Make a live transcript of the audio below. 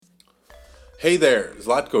Hey there,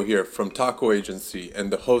 Zlatko here from Taco Agency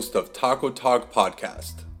and the host of Taco Talk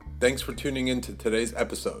Podcast. Thanks for tuning in to today's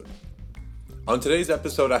episode. On today's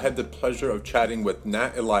episode, I had the pleasure of chatting with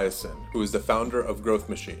Nat Eliason, who is the founder of Growth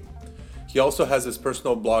Machine. He also has his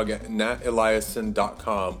personal blog at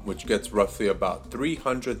nateliason.com, which gets roughly about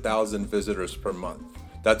 300,000 visitors per month.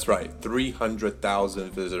 That's right,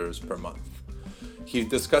 300,000 visitors per month. He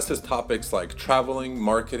discusses topics like traveling,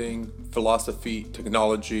 marketing, philosophy,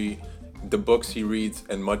 technology, the books he reads,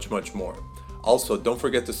 and much, much more. Also, don't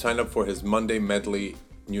forget to sign up for his Monday Medley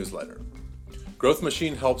newsletter. Growth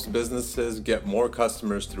Machine helps businesses get more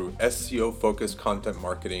customers through SEO-focused content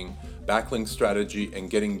marketing, backlink strategy,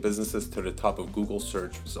 and getting businesses to the top of Google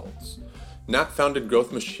search results. Nat founded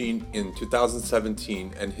Growth Machine in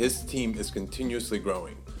 2017, and his team is continuously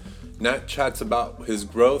growing. Nat chats about his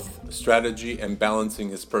growth, strategy, and balancing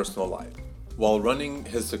his personal life. While running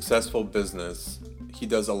his successful business, he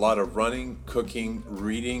does a lot of running, cooking,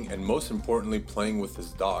 reading, and most importantly, playing with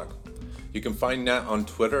his dog. You can find Nat on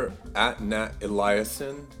Twitter at Nat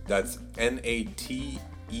Eliason. That's Natelison.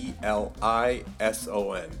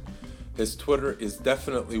 His Twitter is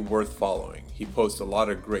definitely worth following. He posts a lot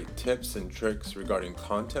of great tips and tricks regarding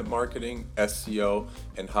content marketing, SEO,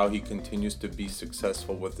 and how he continues to be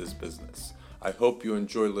successful with his business. I hope you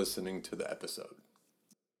enjoy listening to the episode.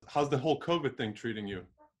 How's the whole COVID thing treating you?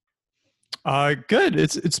 Good.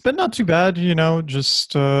 It's been not too bad,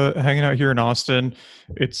 just hanging out here in Austin.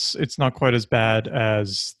 It's not quite as bad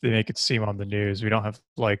as they make it seem on the news. We don't have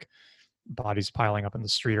like bodies piling up in the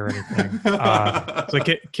street or anything. So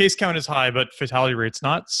case count is high, but fatality rate's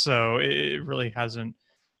not. So it really hasn't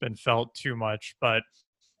been felt too much. But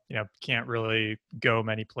can't really go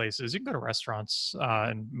many places. You can go to restaurants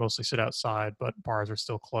and mostly sit outside, but bars are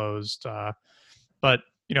still closed. But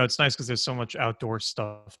it's nice because there's so much outdoor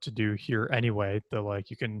stuff to do here anyway. That like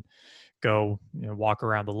you can go, walk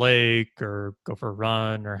around the lake or go for a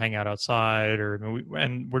run or hang out outside,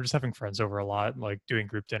 and we're just having friends over a lot, like doing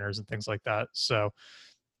group dinners and things like that. So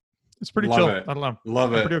it's pretty chill. I don't know.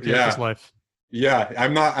 Love it. Pretty okay with this life. Yeah,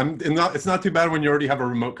 it's not too bad when you already have a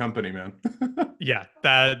remote company, man. Yeah,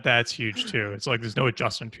 that's huge too. It's like there's no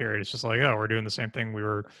adjustment period. It's just like, oh, we're doing the same thing we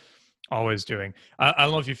were always doing. I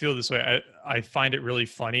don't know if you feel this way. I find it really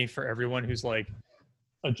funny for everyone who's like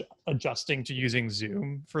adjusting to using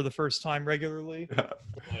Zoom for the first time regularly.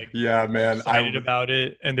 Like, yeah, man, excited about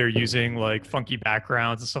it, and they're using like funky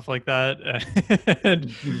backgrounds and stuff like that.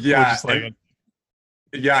 And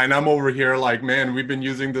and I'm over here like, man, we've been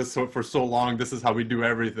using this for so long. This is how we do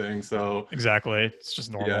everything. So exactly, it's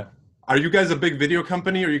just normal. Yeah. Are you guys a big video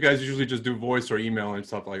company, or you guys usually just do voice or email and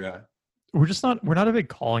stuff like that? We're not a big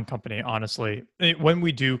calling company, honestly. When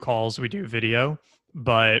we do calls, we do video,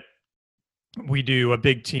 but we do a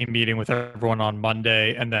big team meeting with everyone on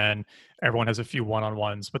Monday, and then everyone has a few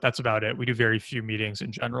one-on-ones, but that's about it. We do very few meetings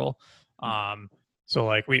in general. So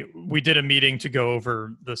like we did a meeting to go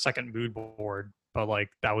over the second mood board, but like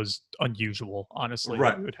that was unusual, honestly.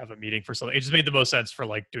 Right. We would have a meeting for something. It just made the most sense for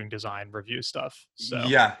like doing design review stuff. So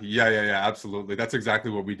yeah, absolutely. That's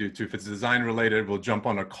exactly what we do too. If it's design related, we'll jump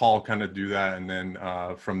on a call, kind of do that, and then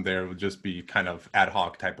from there it'll just be kind of ad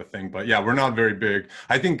hoc type of thing. But yeah, we're not very big.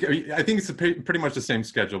 I think it's pretty much the same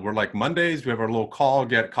schedule. We're like Mondays, we have our little call,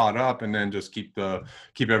 get caught up, and then just keep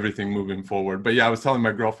everything moving forward. But yeah, I was telling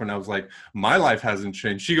my girlfriend, I was like, my life hasn't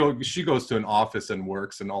changed. She goes to an office and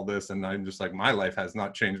works and all this, and I'm just like, my life has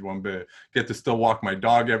not changed one bit. Get to still walk my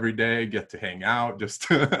dog every day, get to hang out, just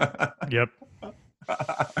Yep.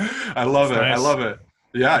 I love it. Nice. I love it.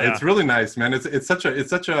 Yeah, it's really nice, man. It's such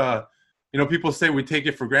a people say we take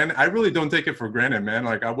it for granted. I really don't take it for granted, man.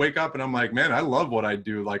 Like I wake up and I'm like, man, I love what I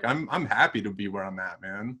do. Like I'm happy to be where I'm at,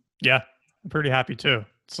 man. Yeah. I'm pretty happy too.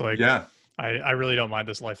 It's like, yeah, I really don't mind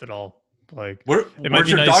this life at all. Like it might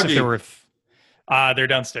be nice doggy? If there were they're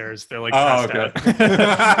downstairs. They're like passed out.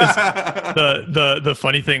 The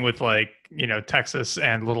funny thing with like, Texas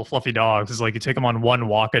and little fluffy dogs is like you take them on one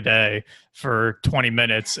walk a day for 20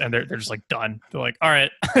 minutes and they're just like done. They're like, all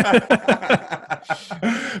right.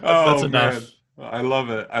 That's enough. Man. I love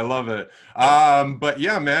it. But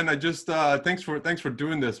yeah, man, I just thanks for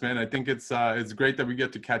doing this, man. I think it's great that we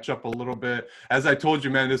get to catch up a little bit. As I told you,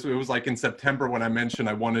 man, it was like in September when I mentioned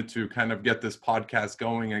I wanted to kind of get this podcast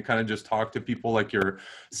going and kind of just talk to people like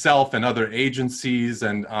yourself and other agencies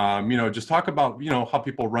and just talk about how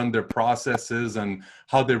people run their processes and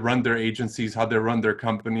how they run their agencies, how they run their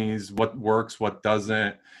companies, what works, what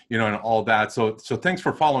doesn't, and all that. So thanks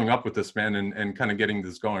for following up with this, man, and kind of getting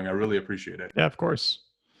this going. I really appreciate it. Yeah, of course.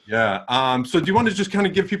 Yeah. So do you want to just kind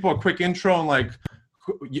of give people a quick intro on like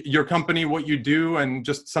your company, what you do, and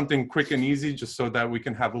just something quick and easy, just so that we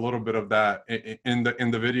can have a little bit of that in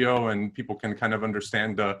the video, and people can kind of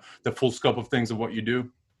understand the full scope of things of what you do?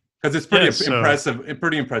 Because it's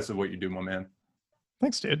pretty impressive what you do, my man.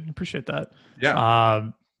 Thanks, dude. Appreciate that. Yeah.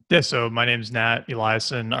 Yeah, so my name is Nat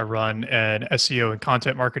Eliason. I run an SEO and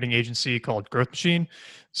content marketing agency called Growth Machine.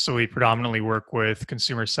 So we predominantly work with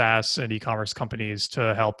consumer SaaS and e-commerce companies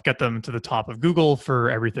to help get them to the top of Google for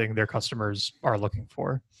everything their customers are looking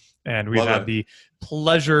for. And we've had the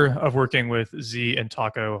pleasure of working with Z and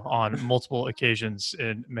Taco on multiple occasions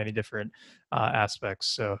in many different aspects.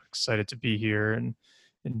 So excited to be here and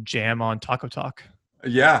jam on Taco Talk.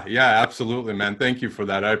 Yeah, absolutely, man. Thank you for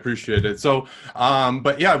that. I appreciate it. So,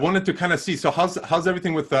 but yeah, I wanted to kind of see, so how's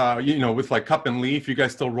everything with, with like Cup and Leaf? You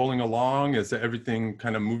guys still rolling along? Is everything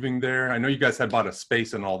kind of moving there? I know you guys had bought a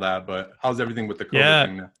space and all that, but how's everything with the COVID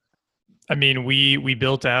thing now? I mean, we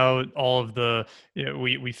built out all of the,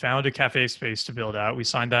 we found a cafe space to build out. We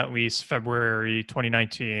signed that lease February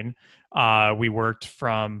 2019. We worked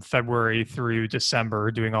from February through December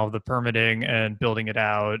doing all of the permitting and building it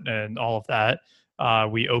out and all of that.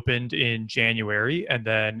 We opened in January, and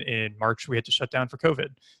then in March we had to shut down for COVID.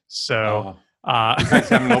 So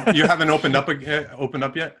you haven't opened up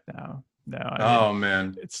yet? No. I mean,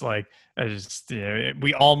 man, it's like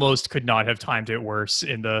we almost could not have timed it worse.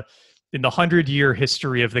 In the 100-year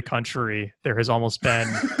history of the country, there's almost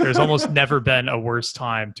never been a worse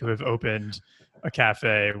time to have opened a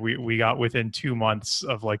cafe. We got within 2 months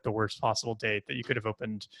of like the worst possible date that you could have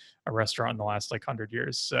opened a restaurant in the last like 100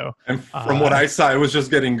 years. So, and from what I saw, it was just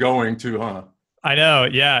getting going too, huh? I know.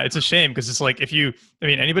 Yeah. It's a shame because it's like,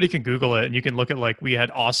 anybody can Google it and you can look at like, we had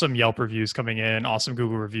awesome Yelp reviews coming in, awesome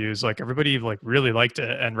Google reviews. Like everybody like really liked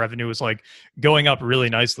it, and revenue was like going up really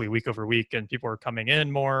nicely week over week, and people were coming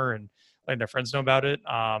in more and letting their friends know about it.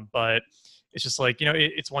 But it's just like,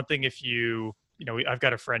 it's one thing if I've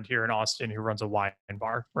got a friend here in Austin who runs a wine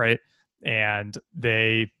bar, right? And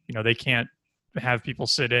they can't have people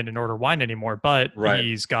sit in and order wine anymore, but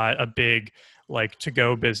he's got a big like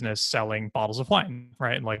to-go business selling bottles of wine,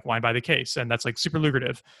 right? And like wine by the case. And that's like super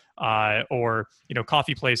lucrative. Or,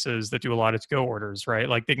 coffee places that do a lot of to-go orders, right?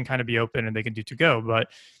 Like they can kind of be open and they can do to-go. But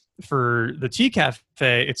for the tea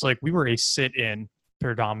cafe, it's like we were a sit-in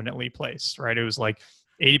predominantly place, right? It was like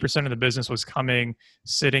 80% of the business was coming,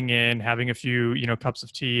 sitting in, having a few, cups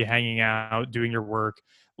of tea, hanging out, doing your work,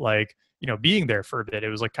 like, being there for a bit. It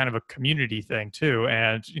was like kind of a community thing too.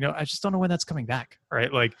 And, I just don't know when that's coming back,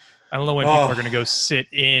 right? Like, I don't know when people are going to go sit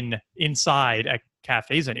inside at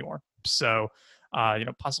cafes anymore. So,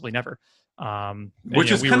 possibly never.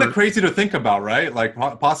 Which is kind of crazy to think about, right? Like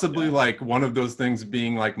possibly like one of those things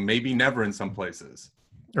being like maybe never in some places.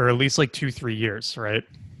 Or at least like 2-3 years, right?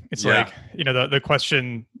 It's like, the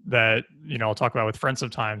question that, I'll talk about with friends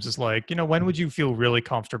sometimes is like, when would you feel really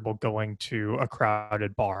comfortable going to a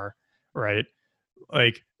crowded bar, right?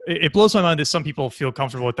 Like, it blows my mind that some people feel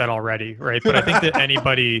comfortable with that already, right? But I think that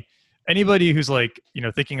anybody who's like,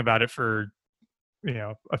 thinking about it for,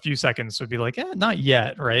 a few seconds would be like, not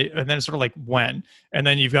yet, right? And then it's sort of like when. And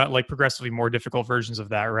then you've got like progressively more difficult versions of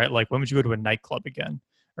that, right? Like, when would you go to a nightclub again?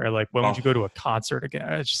 Or like, when would you go to a concert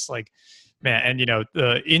again? It's just like, man, and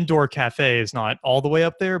the indoor cafe is not all the way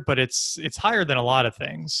up there, but it's higher than a lot of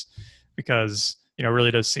things, because it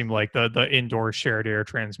really does seem like the indoor shared air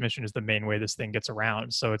transmission is the main way this thing gets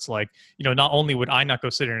around. So it's like, not only would I not go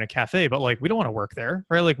sit in a cafe, but like we don't want to work there,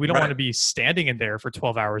 right? Like we don't want to be standing in there for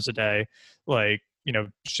 12 hours a day, like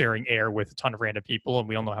sharing air with a ton of random people, and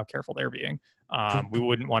we don't know how careful they're being. We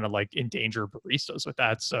wouldn't want to like endanger baristas with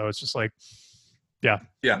that. So it's just like, yeah,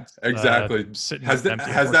 exactly. Has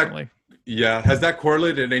that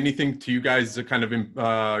correlated anything to you guys kind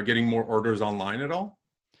of getting more orders online at all?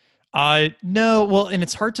 No. Well, and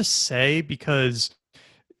it's hard to say because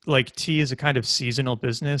like tea is a kind of seasonal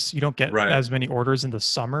business. You don't get as many orders in the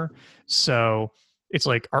summer. So it's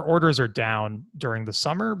like our orders are down during the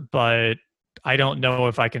summer, but I don't know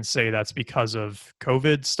if I can say that's because of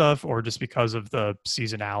COVID stuff or just because of the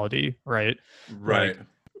seasonality, right? Right. Like,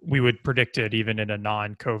 we would predict it even in a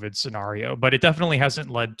non-COVID scenario, but it definitely hasn't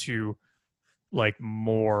led to like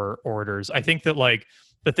more orders. I think that like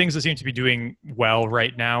the things that seem to be doing well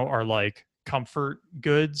right now are like comfort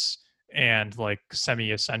goods and like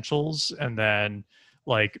semi-essentials, and then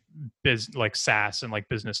like like SaaS and like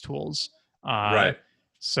business tools. Right.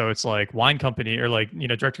 So it's like wine company or like,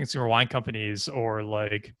 direct to consumer wine companies or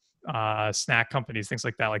like snack companies, things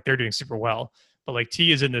like that. Like they're doing super well, but like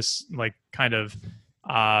tea is in this like kind of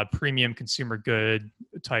premium consumer good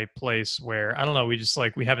type place where I don't know,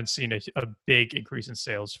 we haven't seen a big increase in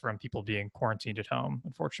sales from people being quarantined at home,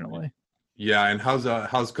 unfortunately. Yeah, and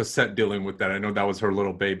how's Cassette dealing with that? I know that was her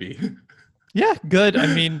little baby. Yeah, good. I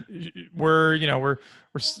mean, we're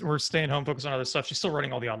staying home, focused on other stuff. She's still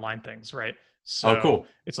running all the online things, right? Oh, So cool.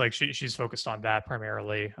 it's like she's focused on that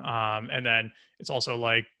primarily. And then it's also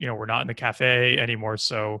like, we're not in the cafe anymore,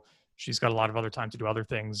 so she's got a lot of other time to do other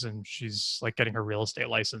things, and she's like getting her real estate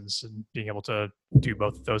license and being able to do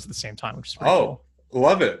both of those at the same time, which is pretty Oh, cool.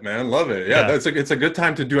 love it, man. Love it. Yeah, Yeah, it's a good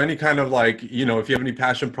time to do any kind of like, if you have any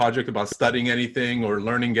passion project about studying anything or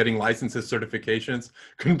learning, getting licenses, certifications,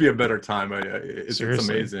 couldn't be a better time. It's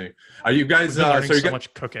seriously. amazing. Are you guys We've been learning so you so got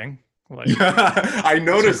much cooking. Like, Yeah, I so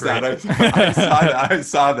noticed that. great. I saw that. I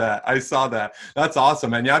saw that. I saw that. That's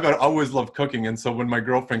awesome. And yeah, I've always loved cooking. And so when my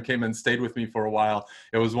girlfriend came and stayed with me for a while,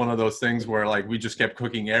 it was one of those things where like we just kept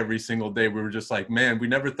cooking every single day. We were just like, man, we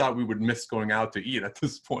never thought we would miss going out to eat at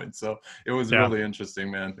this point. So it was Yeah. really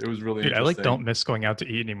interesting, man. It was really Dude, I like interesting. don't miss going out to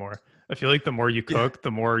eat anymore. I feel like the more you Yeah. cook,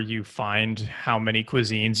 the more you find how many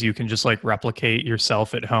cuisines you can just like replicate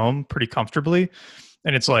yourself at home pretty comfortably.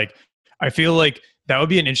 And it's like, I feel like that would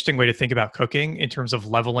be an interesting way to think about cooking in terms of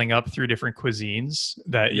leveling up through different cuisines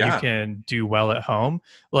that you Yeah. can do well at home.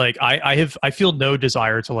 Like I feel no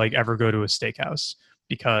desire to like ever go to a steakhouse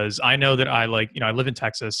because I know that I like, I live in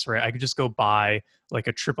Texas, right? I could just go buy like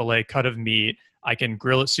a AAA cut of meat. I can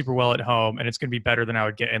grill it super well at home and it's going to be better than I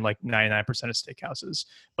would get in like 99% of steakhouses.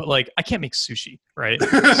 But like I can't make sushi, right?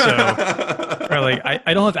 So or like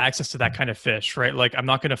I don't have access to that kind of fish, right? Like I'm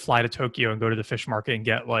not going to fly to Tokyo and go to the fish market and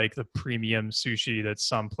get like the premium sushi that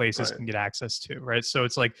some places Right. can get access to, right? So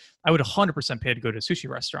it's like I would 100% pay to go to a sushi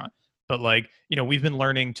restaurant. But like, we've been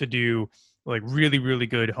learning to do like really really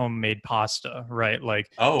good homemade pasta, right?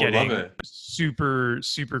 Like Oh, love getting it. super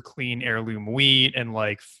super clean heirloom wheat and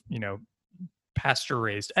like, pasture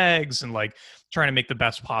raised eggs and like trying to make the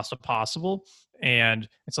best pasta possible. And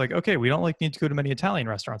it's like, okay, we don't like need to go to many Italian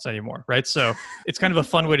restaurants anymore, right? So it's kind of a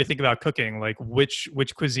fun way to think about cooking, like which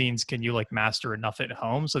cuisines can you like master enough at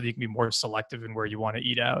home so that you can be more selective in where you want to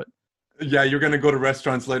eat out. Yeah, you're gonna go to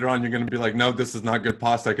restaurants later on. You're gonna be like, no, this is not good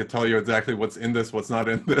pasta. I could tell you exactly what's in this, what's not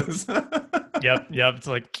in this. Yep, yep. It's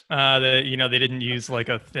like they didn't use like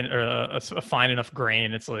a thin or a fine enough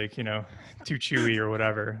grain. It's like, too chewy or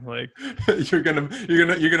whatever. Like You're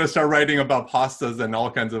gonna start writing about pastas and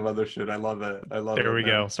all kinds of other shit. I love it. I love there it, we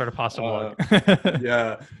man. go. Start a pasta blog. Uh,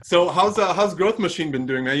 yeah. So how's Growth Machine been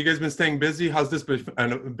doing, man? You guys been staying busy? How's this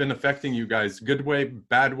been affecting you guys? Good way,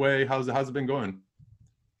 bad way? How's it been going?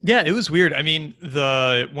 Yeah, it was weird. I mean,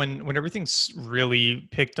 the when everything's really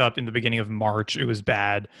picked up in the beginning of March, it was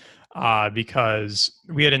bad because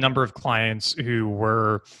we had a number of clients who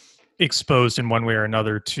were exposed in one way or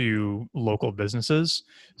another to local businesses.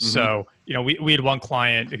 Mm-hmm. So, we had one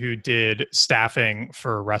client who did staffing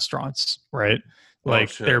for restaurants, right? Oh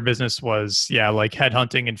Like their shit. business was, yeah, like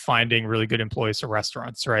headhunting and finding really good employees for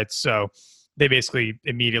restaurants, right? So they basically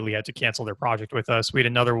immediately had to cancel their project with us. We had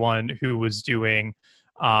another one who was doing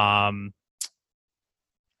um,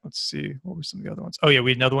 let's see, what were some of the other ones? Oh yeah, we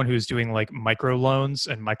had another one who was doing like micro loans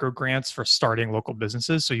and micro grants for starting local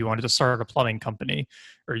businesses. So you wanted to start a plumbing company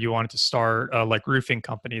or you wanted to start a like roofing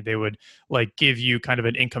company, they would like give you kind of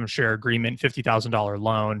an income share agreement, $50,000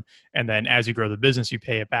 loan, and then as you grow the business, you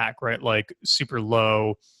pay it back, right? Like super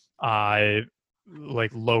low, uh,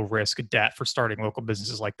 like low risk debt for starting local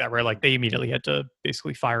businesses like that, right? Like they immediately had to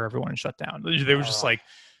basically fire everyone and shut down. They were just Oh, like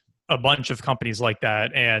a bunch of companies like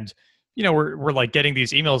that, and we're like getting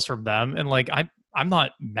these emails from them, and like I'm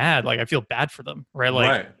not mad, like I feel bad for them, right? Like,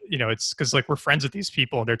 right. it's because like we're friends with these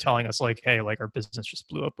people and they're telling us like, hey, like our business just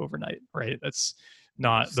blew up overnight, right? That's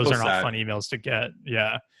not those So are not sad. fun emails to get.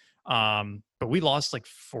 Yeah. But we lost like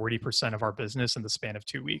 40% of our business in the span of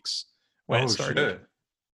 2 weeks when it Oh started. shit.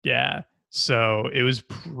 Yeah. So it was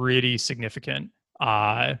pretty significant.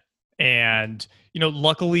 Uh, and,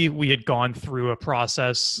 luckily we had gone through a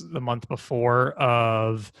process the month before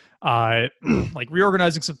of like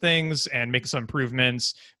reorganizing some things and making some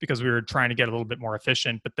improvements because we were trying to get a little bit more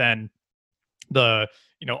efficient. But then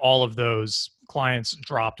all of those clients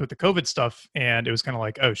dropped with the COVID stuff. And it was kind of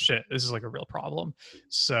like, oh shit, this is like a real problem.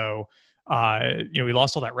 So, we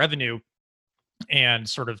lost all that revenue and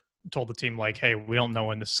sort of told the team like, hey, we don't know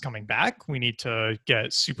when this is coming back, we need to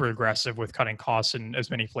get super aggressive with cutting costs in as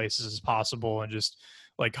many places as possible and just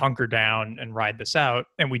like hunker down and ride this out.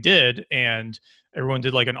 And we did, and everyone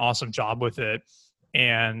did like an awesome job with it.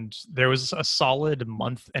 And there was a solid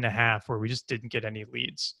month and a half where we just didn't get any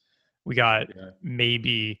leads. We got Yeah.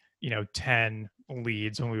 maybe 10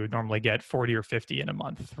 leads when we would normally get 40 or 50 in a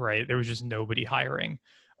month, right? There was just nobody hiring.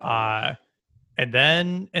 Oh. And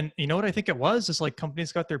then, and you know what I think it was is like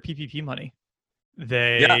companies got their PPP money. Yeah,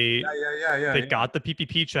 They yeah, yeah, yeah, yeah, they yeah. got the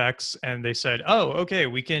PPP checks and they said, "Oh, okay,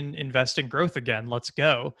 we can invest in growth again. Let's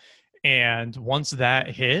go." And once that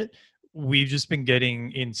hit, we've just been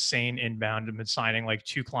getting insane inbound and been signing like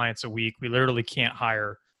 2 clients a week. We literally can't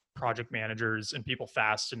hire project managers and people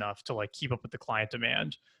fast enough to like keep up with the client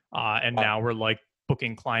demand. And Wow. now we're like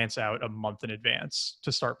booking clients out a month in advance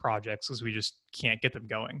to start projects because we just can't get them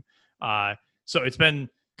going. So it's been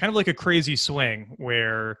kind of like a crazy swing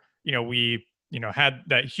where we had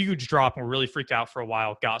that huge drop and we're really freaked out for a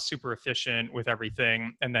while, got super efficient with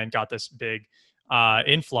everything, and then got this big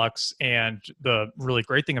influx. And the really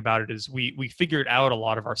great thing about it is we figured out a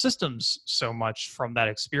lot of our systems so much from that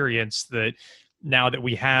experience that now that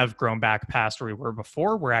we have grown back past where we were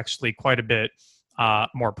before, we're actually quite a bit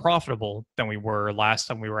more profitable than we were last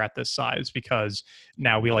time we were at this size because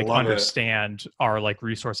now we I like love it. understand our like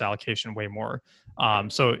resource allocation way more.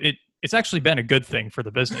 So it's actually been a good thing for the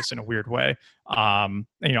business in a weird way.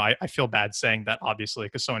 I feel bad saying that obviously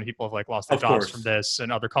because so many people have like lost their Of jobs from course. this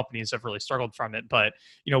and other companies have really struggled from it. But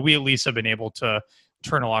we at least have been able to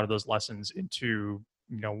turn a lot of those lessons into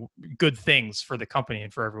good things for the company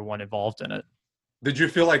and for everyone involved in it. Did you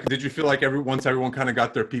feel like once everyone kind of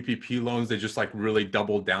got their PPP loans, they just like really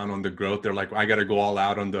doubled down on the growth? They're like, I got to go all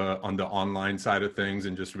out on the online side of things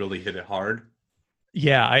and just really hit it hard.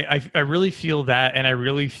 Yeah, I really feel that, and I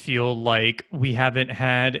really feel like we haven't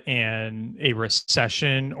had a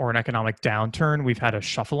recession or an economic downturn. We've had a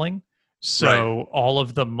shuffling. Right, So all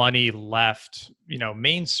of the money left,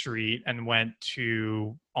 Main Street and went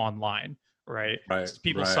to online, right? right,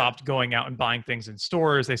 People right, stopped going out and buying things in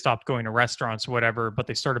stores. They stopped going to restaurants, whatever, but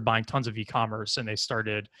they started buying tons of e-commerce and they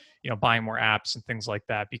started, buying more apps and things like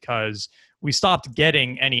that because we stopped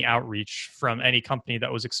getting any outreach from any company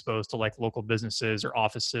that was exposed to like local businesses or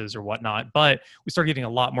offices or whatnot. But we started getting a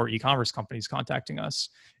lot more e-commerce companies contacting us.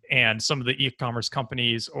 And some of the e-commerce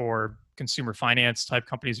companies or consumer finance type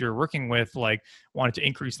companies we were working with like wanted to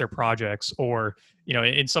increase their projects or,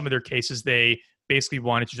 in some of their cases, they basically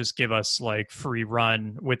wanted to just give us like free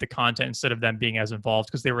run with the content instead of them being as involved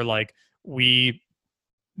because they were like, we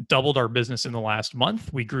doubled our business in the last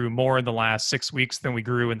month. We grew more in the last 6 weeks than we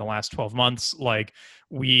grew in the last 12 months. Like,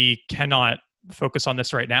 we cannot focus on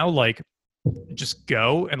this right now. Like, just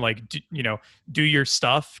go and like do your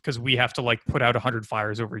stuff because we have to like put out 100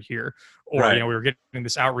 fires over here or right. we were getting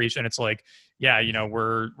this outreach and it's like yeah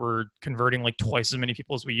we're converting like twice as many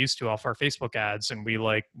people as we used to off our Facebook ads and we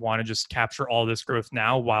like want to just capture all this growth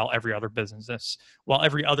now while every other business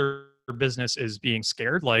is being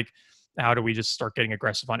scared. Like, how do we just start getting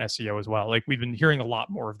aggressive on SEO as well? Like, we've been hearing a lot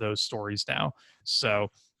more of those stories now. So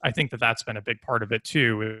I think that that's been a big part of it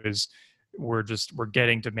too, is we're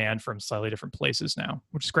getting demand from slightly different places now,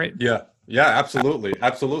 which is great. Yeah, yeah, absolutely,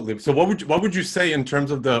 absolutely. So what would you say in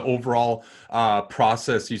terms of the overall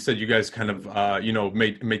process? You said you guys kind of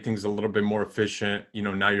made things a little bit more efficient.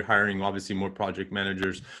 Now you're hiring obviously more project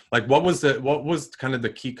managers. Like what was kind of the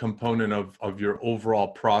key component of your overall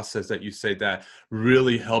process that you say that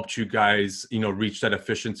really helped you guys reach that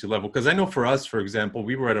efficiency level? Because I know for us, for example,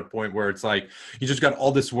 we were at a point where it's like you just got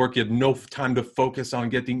all this work, you had no time to focus on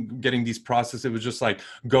getting these processes. It was just like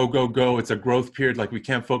go, go, go. It's a growth period. Like we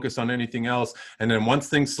can't focus on anything else. And then once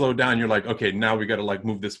things slow down, you're like, okay, now we got to like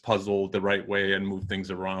move this puzzle the right way and move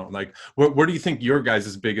things around. Like, where do you think your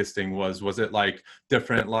guys' biggest thing was? Was it like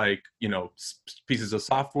different, like, pieces of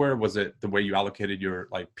software? Was it the way you allocated your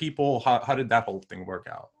like people? How did that whole thing work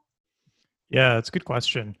out? Yeah, that's a good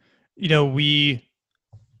question. We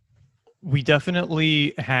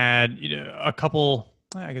definitely had a couple,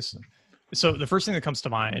 I guess. So the first thing that comes to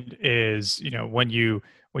mind is when you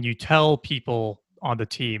tell people on the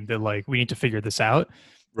team that like we need to figure this out,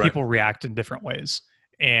 Right. people react in different ways.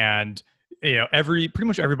 And every pretty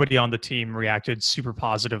much everybody on the team reacted super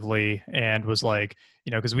positively and was like,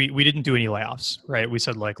 because we didn't do any layoffs, right? We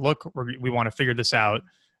said like, look, we want to figure this out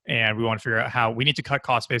and we want to figure out how we need to cut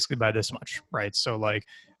costs basically by this much, right? So like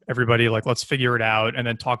everybody like let's figure it out, and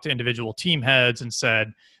then talk to individual team heads and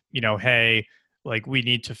said, hey, like we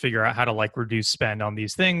need to figure out how to like reduce spend on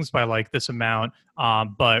these things by like this amount,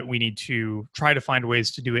 but we need to try to find ways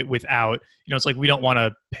to do it without, it's like we don't want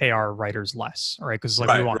to pay our writers less, right? Because like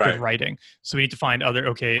we Right. want good Right. writing, so we need to find other,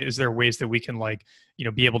 okay, is there ways that we can like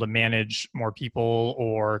be able to manage more people,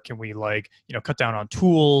 or can we like cut down on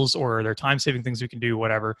tools, or are there time saving things we can do,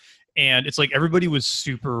 whatever. And it's like everybody was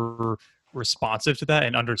super responsive to that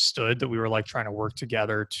and understood that we were like trying to work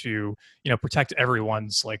together to protect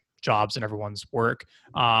everyone's like jobs and everyone's work.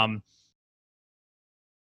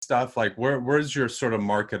 Stuff like where's your sort of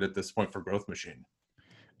market at this point for Growth Machine?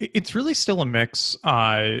 It's really still a mix.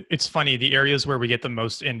 It's funny, the areas where we get the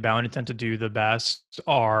most inbound and tend to do the best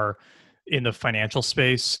are in the financial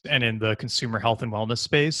space and in the consumer health and wellness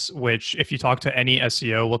space, which if you talk to any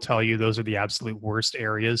SEO will tell you those are the absolute worst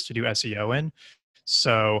areas to do SEO in.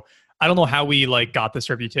 So I don't know how we like got this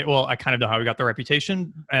reputation. Well, I kind of know how we got the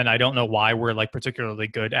reputation, and I don't know why we're like particularly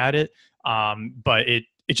good at it. But it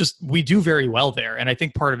just, we do very well there. And I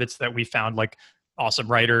think part of it's that we found like awesome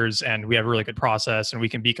writers and we have a really good process and we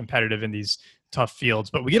can be competitive in these tough fields,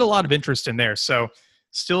 but we get a lot of interest in there. So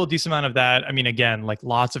still a decent amount of that. I mean, again, like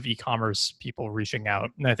lots of e-commerce people reaching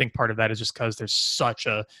out. And I think part of that is just because there's such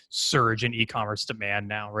a surge in e-commerce demand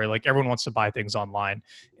now, right? Like everyone wants to buy things online.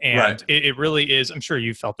 And Right. it really is, I'm sure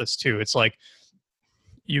you felt this too. It's like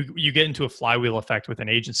you get into a flywheel effect with an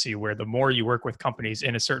agency where the more you work with companies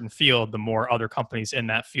in a certain field, the more other companies in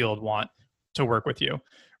that field want to work with you,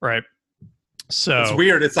 right? So It's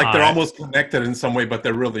weird. It's like they're almost connected in some way, but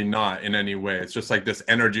they're really not in any way. It's just like this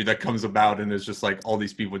energy that comes about, and it's just like all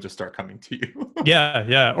these people just start coming to you.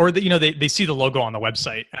 yeah. Or they see the logo on the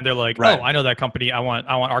website and they're like, Right. oh, I know that company. I want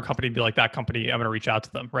our company to be like that company. I'm going to reach out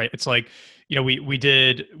to them, right? It's like, we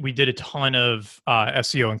did a ton of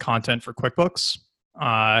SEO and content for QuickBooks,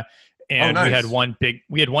 and nice.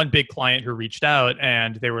 we had one big client who reached out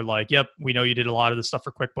and they were like, yep, we know you did a lot of the stuff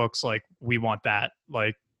for QuickBooks. Like, we want that.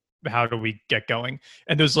 Like, how do we get going?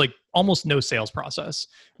 And there's like almost no sales process.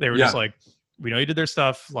 They were just like, we know you did their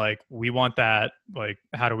stuff. Like, we want that. Like,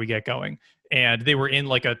 how do we get going? And they were in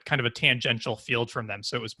like a kind of a tangential field from them.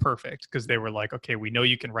 So it was perfect because they were like, okay, we know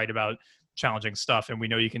you can write about challenging stuff and we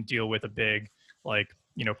know you can deal with a big, like,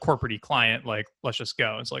 corporate-y client. Like, let's just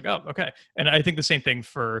go. It's like, oh, okay. And I think the same thing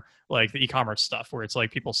for like the e-commerce stuff where it's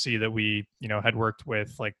like people see that we, had worked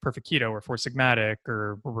with like Perfect Keto or Four Sigmatic,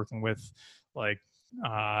 or we're working with like,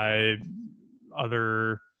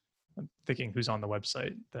 other, I'm thinking who's on the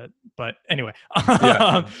website but anyway,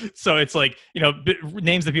 so it's like,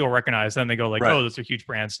 names that people recognize, then they go like, right, oh, those are huge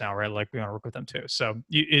brands now, right? Like, we want to work with them too. So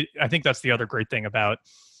I think that's the other great thing about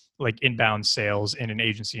like inbound sales in an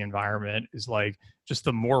agency environment is like, just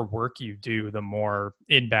the more work you do, the more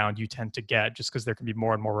inbound you tend to get, just because there can be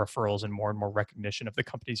more and more referrals and more recognition of the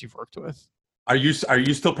companies you've worked with. Are you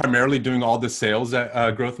still primarily doing all the sales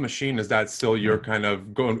at Growth Machine? Is that still your kind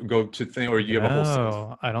of go to thing, or you have a whole sales?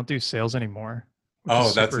 No, I don't do sales anymore.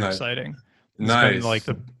 Oh, that's super nice. Exciting. It's nice. been like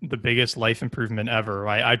the biggest life improvement ever.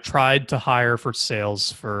 I tried to hire for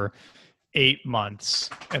sales for 8 months,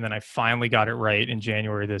 and then I finally got it right in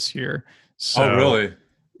January this year. So, oh, really?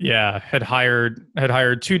 Yeah, had hired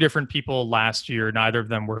 2 different people last year. Neither of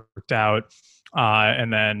them worked out.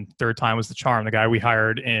 And then third time was the charm. The guy we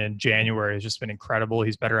hired in January has just been incredible.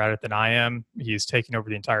 He's better at it than I am. He's taken over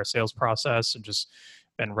the entire sales process and just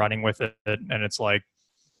been running with it. And it's like,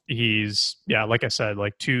 he's, like I said,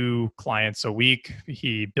 like 2 clients a week.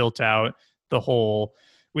 He built out the whole,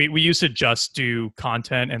 we used to just do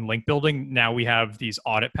content and link building. Now we have these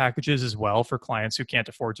audit packages as well for clients who can't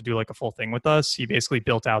afford to do like a full thing with us. He basically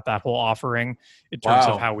built out that whole offering in terms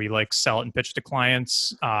of how we like sell it and pitch to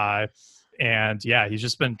clients. And he's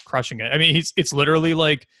just been crushing it. I mean, it's literally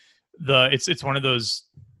like it's one of those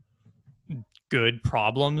good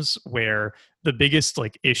problems where the biggest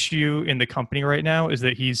like issue in the company right now is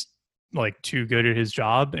that he's like too good at his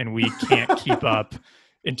job and we can't keep up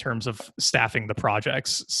in terms of staffing the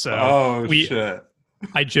projects. So shit.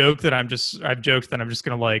 I've joked that I'm just going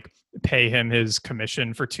to like pay him his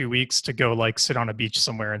commission for 2 weeks to go like sit on a beach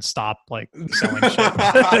somewhere and stop like selling shit.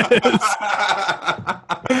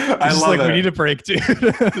 I love it. We need a break, dude.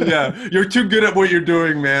 Yeah. You're too good at what you're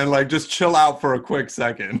doing, man. Like, just chill out for a quick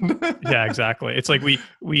second. Yeah, exactly. It's like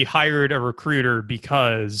we hired a recruiter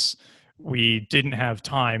because we didn't have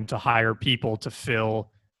time to hire people to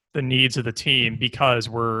fill the needs of the team because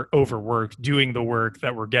we're overworked doing the work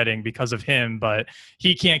that we're getting because of him. But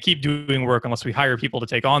he can't keep doing work unless we hire people to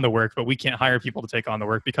take on the work, but we can't hire people to take on the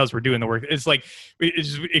work because we're doing the work. It's like,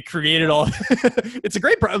 it created all, it's a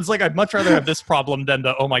great problem. It's like, I'd much rather have this problem than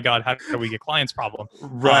the, oh my God, how do we get clients problem?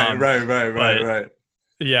 Right.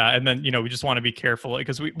 Yeah. And then, we just want to be careful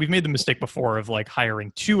because we've made the mistake before of like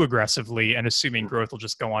hiring too aggressively and assuming growth will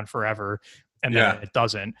just go on forever. And then it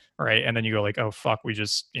doesn't, right? And then you go like, oh, fuck, we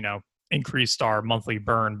just, increased our monthly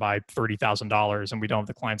burn by $30,000 and we don't have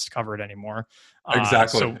the clients to cover it anymore.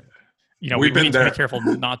 Exactly. So, we need to be careful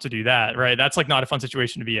not to do that, right? That's like not a fun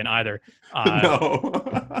situation to be in either.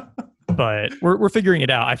 No. But we're figuring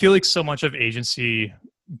it out. I feel like so much of agency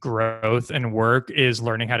growth and work is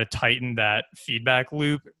learning how to tighten that feedback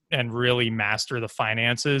loop and really master the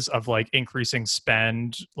finances of like increasing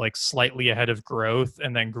spend like slightly ahead of growth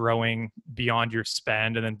and then growing beyond your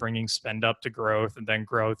spend and then bringing spend up to growth and then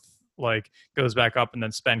growth like goes back up and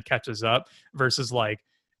then spend catches up versus like,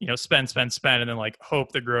 spend and then like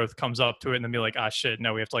hope the growth comes up to it and then be like, ah, shit,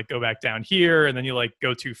 no, we have to like go back down here. And then you like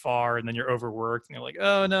go too far and then you're overworked and you're like,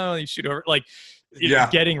 oh no, you shoot over. Like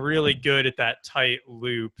getting really good at that tight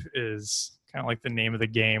loop is kind of like the name of the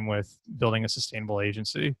game with building a sustainable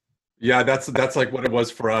agency. Yeah, that's like what it was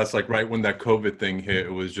for us. Like right when that COVID thing hit,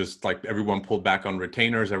 it was just like everyone pulled back on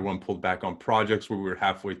retainers, everyone pulled back on projects where we were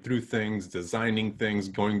halfway through things, designing things,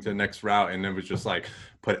 going to the next route, and it was just like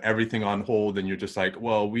put everything on hold. And you're just like,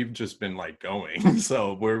 well, we've just been like going,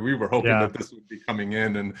 so we were hoping that this would be coming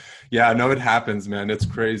in, and yeah, no, it happens, man. It's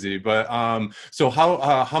crazy. But so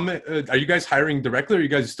how many are you guys hiring directly, or are you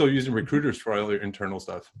guys still using recruiters for all your internal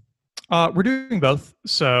stuff? We're doing both.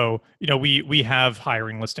 So, we have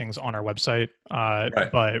hiring listings on our website,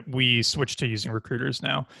 Right. but we switched to using recruiters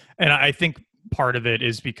now. And I think part of it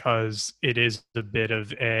is because it is a bit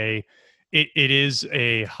of it is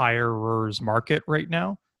a hirer's market right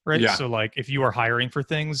now, right? Yeah. So like if you are hiring for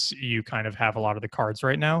things, you kind of have a lot of the cards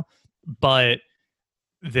right now. But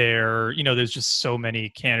there's just so many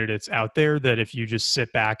candidates out there that if you just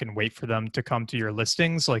sit back and wait for them to come to your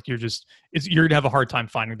listings, like you're gonna have a hard time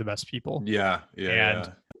finding the best people.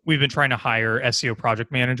 And we've been trying to hire SEO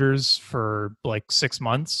project managers for like 6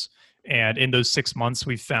 months, and in those 6 months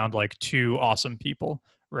we've found like 2 awesome people,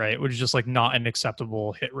 right? Which is just like not an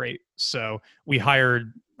acceptable hit rate. So we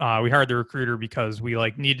hired the recruiter because we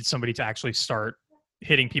like needed somebody to actually start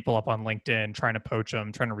hitting people up on LinkedIn, trying to poach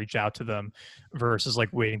them, trying to reach out to them versus like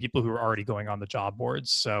waiting people who are already going on the job boards.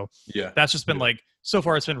 So that's just been like, so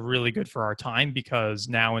far it's been really good for our time, because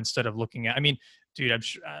now instead of looking at, I mean, dude,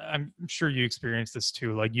 I'm sure you experienced this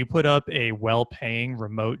too. Like you put up a well-paying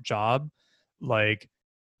remote job, like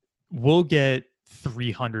we'll get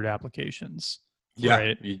 300 applications. Yeah.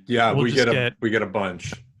 Right? Yeah. We get a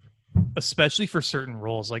bunch. Especially for certain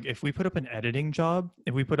roles. Like if we put up an editing job,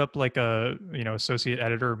 if we put up like a, associate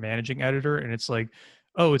editor, managing editor, and it's like,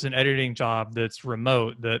 oh, it's an editing job that's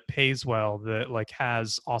remote, that pays well, that like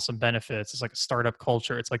has awesome benefits. It's like a startup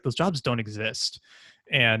culture. It's like those jobs don't exist.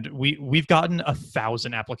 And we've gotten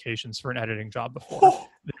 1,000 applications for an editing job before.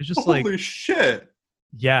 There's just like, holy shit.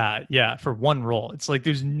 Yeah. For one role. It's like,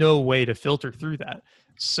 there's no way to filter through that.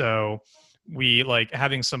 So we like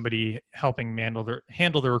having somebody helping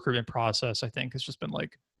handle the recruitment process, I think has just been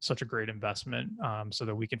like such a great investment, so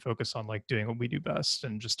that we can focus on like doing what we do best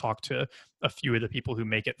and just talk to a few of the people who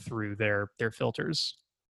make it through their filters.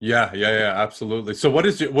 Yeah, absolutely. So what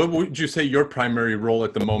would you say your primary role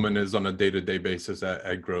at the moment is on a day-to-day basis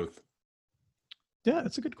at Growth? Yeah,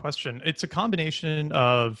 it's a good question. It's a combination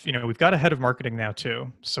of, we've got a head of marketing now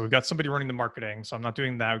too. So we've got somebody running the marketing. So I'm not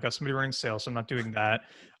doing that. We've got somebody running sales. So I'm not doing that.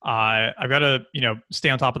 I've got to, stay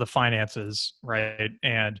on top of the finances, right?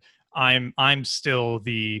 And I'm still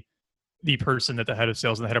the person that the head of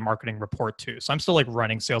sales and the head of marketing report to. So I'm still like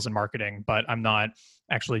running sales and marketing, but I'm not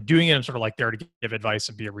actually doing it. I'm sort of like there to give advice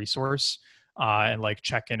and be a resource. And like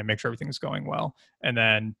check in and make sure everything's going well. And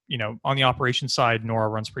then, on the operations side, Nora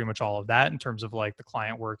runs pretty much all of that in terms of like the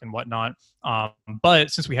client work and whatnot.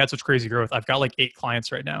 But since we had such crazy growth, I've got like 8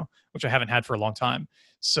 clients right now, which I haven't had for a long time.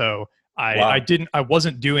 So I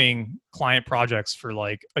wasn't doing client projects for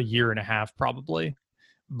like a year and a half probably,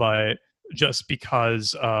 but just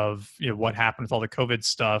because of, what happened with all the COVID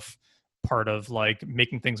stuff, part of like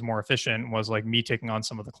making things more efficient was like me taking on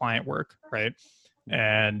some of the client work. Right.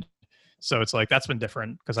 And so it's like, that's been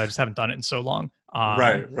different because I just haven't done it in so long.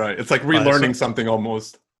 Right. It's like relearning something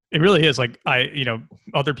almost. It really is. Like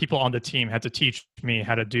other people on the team had to teach me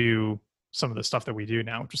how to do some of the stuff that we do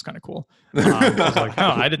now, which is kind of cool. I was like,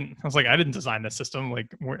 oh, I didn't design this system.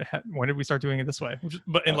 Like when did we start doing it this way?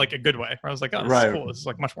 But in like a good way. Where I was like, oh, this is cool. This is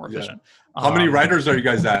like much more efficient. How many writers are you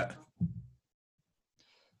guys at?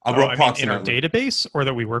 In our database, or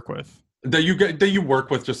that we work with? That you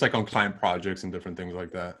work with just like on client projects and different things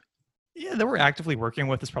like that. Yeah, that we're actively working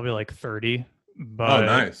with is probably like 30. But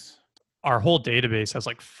nice. Our whole database has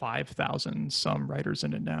like 5,000 some writers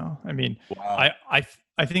in it now. I mean, wow.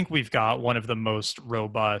 I think we've got one of the most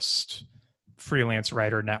robust freelance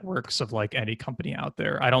writer networks of like any company out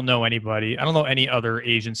there. I don't know any other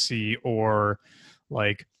agency or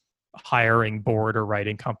like hiring board or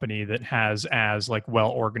writing company that has as like well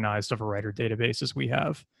organized of a writer database as we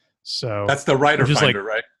have. So that's the Writer Finder,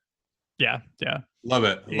 right? Yeah. Love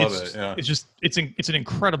it. Yeah. It's an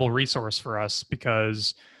incredible resource for us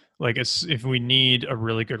because like if we need a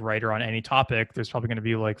really good writer on any topic, there's probably going to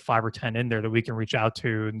be like 5 or 10 in there that we can reach out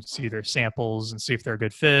to and see their samples and see if they're a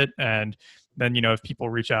good fit. And then, if people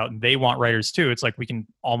reach out and they want writers too, it's like we can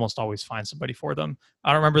almost always find somebody for them.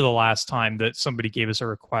 I don't remember the last time that somebody gave us a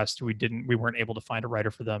request we weren't able to find a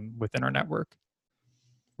writer for them within our network.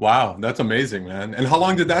 Wow, that's amazing, man. And how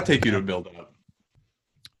long did that take you to build up?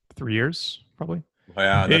 3 years, probably.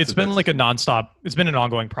 Yeah, It's been like a nonstop. It's been an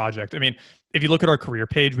ongoing project. I mean, if you look at our career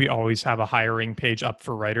page, we always have a hiring page up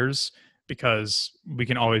for writers because we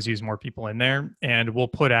can always use more people in there. And we'll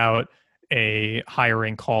put out a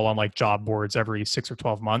hiring call on like job boards every 6 or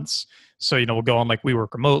 12 months. So, we'll go on like We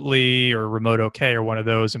Work Remotely or Remote OK or one of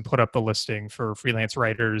those and put up the listing for freelance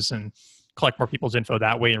writers and collect more people's info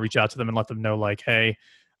that way and reach out to them and let them know like, hey,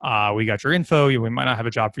 we got your info. We might not have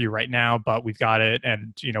a job for you right now, but we've got it.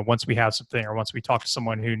 And, once we have something or once we talk to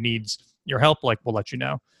someone who needs your help, like we'll let you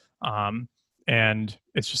know. And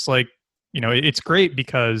it's just like, it's great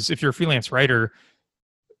because if you're a freelance writer,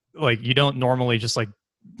 like you don't normally just like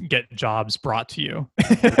get jobs brought to you.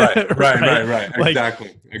 Right. Like,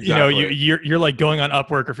 exactly. You're like going on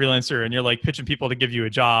Upwork or Freelancer and you're like pitching people to give you a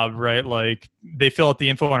job, right? Like they fill out the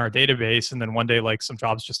info on our database and then one day like some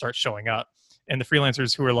jobs just start showing up. And the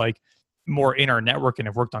freelancers who are like more in our network and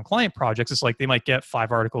have worked on client projects, it's like they might get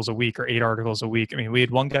 5 articles a week or 8 articles a week. I mean, we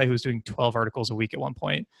had one guy who was doing 12 articles a week at one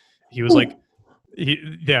point. He was like,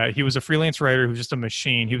 he was a freelance writer who was just a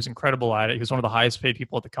machine. He was incredible at it. He was one of the highest paid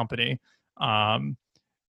people at the company.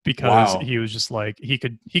 Because he was just like, he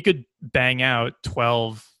could bang out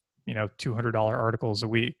 12, $200 articles a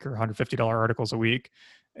week or $150 articles a week.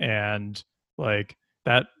 And like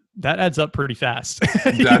that adds up pretty fast.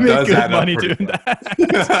 That does add money up doing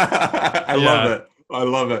that. I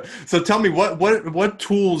love it. So tell me what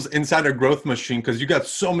tools inside a Growth Machine, because you got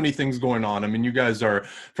so many things going on. I mean, you guys are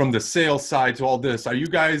from the sales side to all this. Are you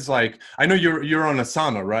guys like, I know you're on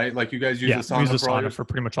Asana, right? Like you guys use Asana? We use Asana for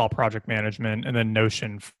pretty much all project management and then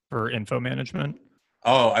Notion for info management.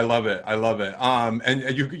 Oh, I love it.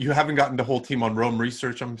 And you haven't gotten the whole team on Roam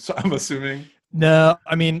Research, I'm assuming? No,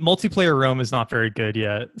 I mean, multiplayer Roam is not very good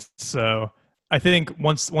yet. So I think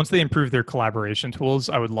once they improve their collaboration tools,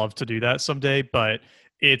 I would love to do that someday. But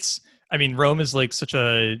Roam is like such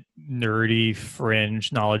a nerdy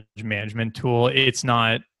fringe knowledge management tool. It's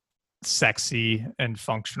not sexy and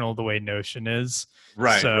functional the way Notion is.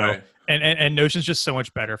 Right. So, right. And Notion's just so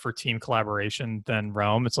much better for team collaboration than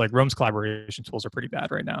Roam. It's like Roam's collaboration tools are pretty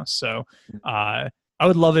bad right now. So I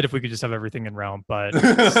would love it if we could just have everything in Roam, but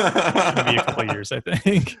it's going to be a couple of years, I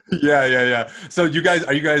think. Yeah. So are you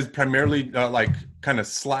guys primarily like kind of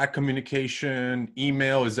Slack communication,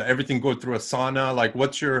 email? Is everything go through Asana? Like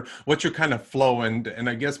what's your kind of flow? And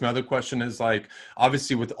I guess my other question is like,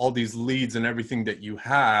 obviously with all these leads and everything that you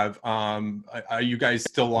have, are you guys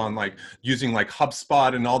still on like using like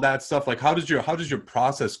HubSpot and all that stuff? Like how does your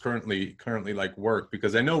process currently like work?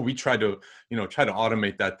 Because I know we try to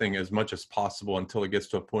automate that thing as much as possible until it gets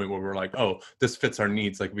to a point where we're like, oh, this fits our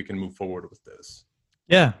needs. Like we can move forward with this.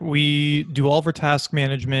 Yeah, we do all of our task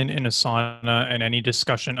management in Asana, and any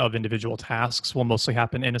discussion of individual tasks will mostly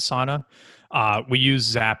happen in Asana. We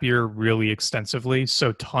use Zapier really extensively,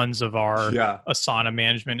 so tons of our Asana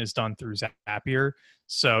management is done through Zapier.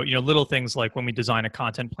 So, little things like when we design a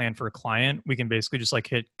content plan for a client, we can basically just like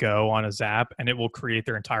hit go on a Zap, and it will create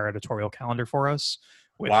their entire editorial calendar for us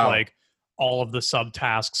with like all of the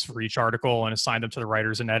subtasks for each article and assign them to the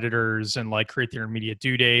writers and editors and like create their immediate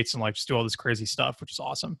due dates and like just do all this crazy stuff, which is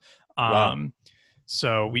awesome.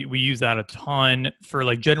 So we use that a ton for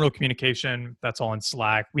like general communication. That's all in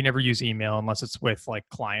Slack. We never use email unless it's with like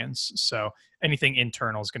clients. So anything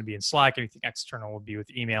internal is going to be in Slack. Anything external will be with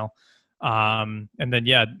email. And then,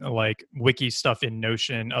 like wiki stuff in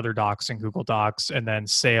Notion, other docs in Google Docs, and then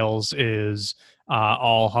sales is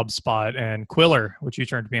all HubSpot and Quiller, which you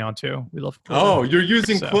turned me on to. We love Quiller. Oh, you're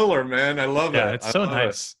using Quiller, man. I love it. Yeah, it's so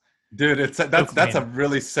nice. Dude, that's a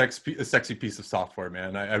really sexy piece of software,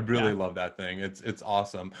 man. I really love that thing. It's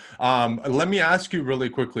awesome. Let me ask you really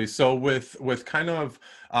quickly. So with kind of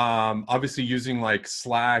obviously using like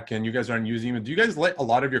Slack, and you guys aren't using it, do you guys let a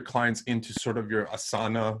lot of your clients into sort of your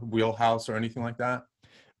Asana wheelhouse or anything like that?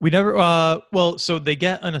 We never. So they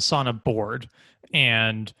get an Asana board,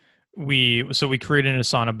 and we created an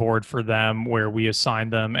Asana board for them where we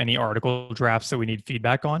assign them any article drafts that we need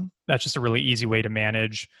feedback on. That's just a really easy way to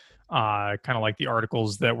manage kind of like the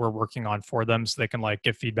articles that we're working on for them, so they can like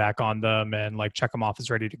give feedback on them and like check them off as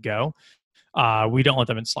ready to go. We don't let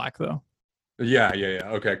them in Slack though. Yeah.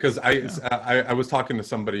 Okay, because Yeah. I was talking to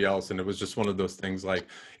somebody else, and it was just one of those things. Like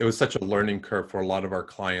it was such a learning curve for a lot of our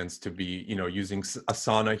clients to be, using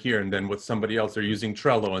Asana here, and then with somebody else, they're using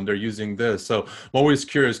Trello, and they're using this. So I'm always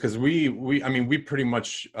curious because I mean, we pretty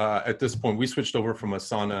much at this point we switched over from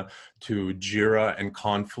Asana to Jira and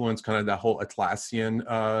Confluence, kind of that whole Atlassian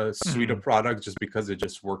suite of Mhm. products, just because it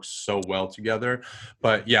just works so well together.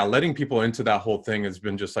 But yeah, letting people into that whole thing has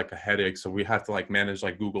been just like a headache. So we have to like manage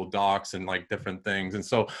like Google Docs and like different things. And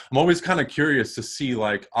so I'm always kind of curious to see,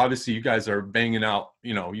 like, obviously you guys are banging out,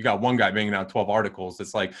 you got one guy banging out 12 articles.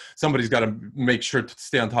 It's like somebody's got to make sure to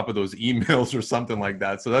stay on top of those emails or something like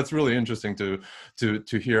that. So that's really interesting to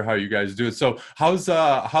hear how you guys do it. So how's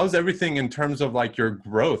everything in terms of like your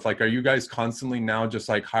growth? Like, are you guys constantly now just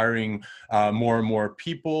like hiring more and more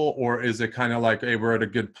people, or is it kind of like, hey, we're at a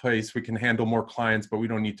good place, we can handle more clients, but we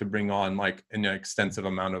don't need to bring on like an extensive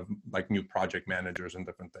amount of like new project managers and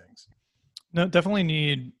different things? No, definitely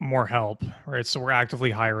need more help, right? So we're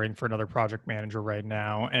actively hiring for another project manager right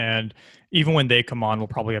now. And even when they come on, we'll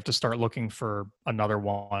probably have to start looking for another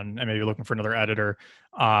one and maybe looking for another editor,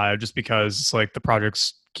 just because it's like the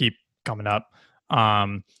projects keep coming up.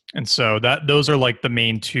 And so those are like the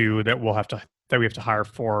main two that we have to hire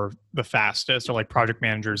for the fastest, are like project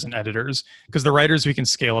managers and editors. Because the writers we can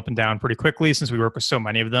scale up and down pretty quickly since we work with so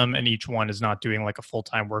many of them, and each one is not doing like a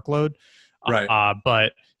full-time workload. Right.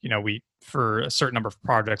 But we, for a certain number of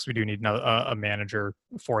projects, we do need a manager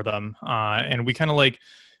for them. And we kind of like,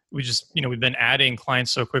 we just, we've been adding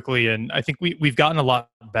clients so quickly, and I think we've gotten a lot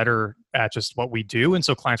better at just what we do. And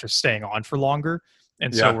so clients are staying on for longer.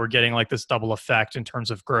 And so Yeah. we're getting like this double effect in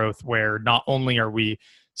terms of growth, where not only are we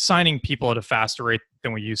signing people at a faster rate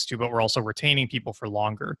than we used to, but we're also retaining people for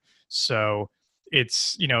longer. So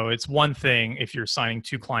it's one thing if you're signing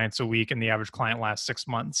 2 clients a week and the average client lasts 6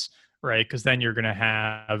 months, right? Because then you're going to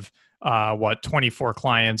have 24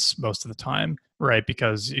 clients most of the time, right?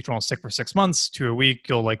 Because if you want to stick for 6 months to a week,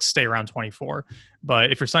 you'll like stay around 24.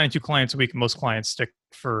 But if you're signing 2 clients a week and most clients stick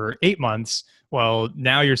for 8 months, well,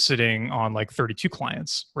 now you're sitting on like 32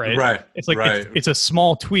 clients, right? Right. It's like Right. it's a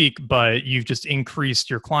small tweak, but you've just increased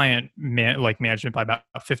your management by about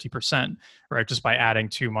 50%, right? Just by adding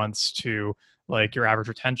 2 months to like your average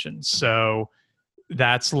retention. So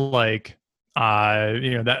that's like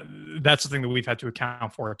that's the thing that we've had to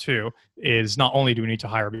account for too, is not only do we need to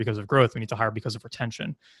hire because of growth, we need to hire because of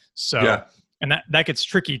retention. So, Yeah. and that gets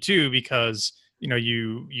tricky too, because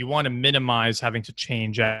you want to minimize having to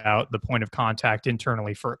change out the point of contact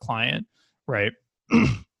internally for a client, right? Yeah.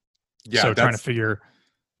 So That's trying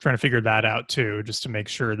to figure that out too, just to make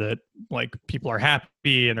sure that like people are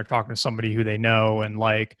happy and they're talking to somebody who they know and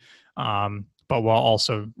like, but while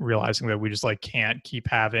also realizing that we just like can't keep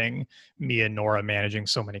having me and Nora managing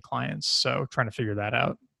so many clients. So trying to figure that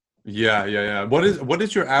out. yeah. What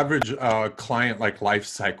is your average client like life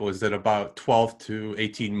cycle? Is it about 12 to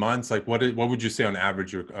 18 months? Like what would you say on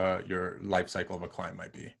average your life cycle of a client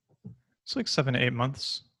might be? It's like 7 to 8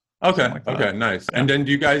 months, something Okay, like that. okay, nice. Yeah. And then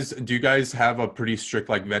do you guys have a pretty strict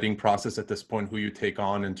like vetting process at this point, who you take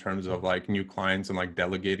on in terms of like new clients and like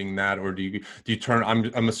delegating that? Or do you turn,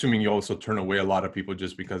 I'm assuming you also turn away a lot of people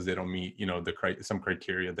just because they don't meet, some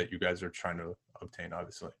criteria that you guys are trying to obtain,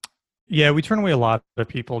 obviously. Yeah, we turn away a lot of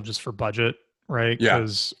people just for budget, right? Yeah,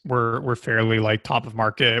 Because we're fairly like top of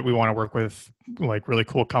market. We want to work with like really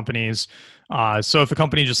cool companies. So if a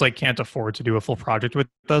company just like can't afford to do a full project with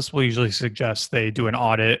us, we'll usually suggest they do an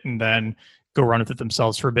audit and then go run with it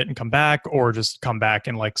themselves for a bit and come back, or just come back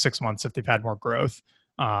in like 6 months if they've had more growth.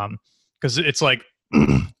 Because it's like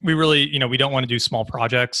we really, we don't want to do small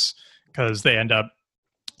projects because they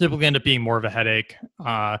typically end up being more of a headache.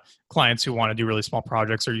 Clients who want to do really small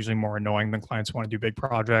projects are usually more annoying than clients who want to do big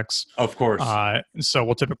projects. of course. So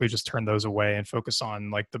we'll typically just turn those away and focus on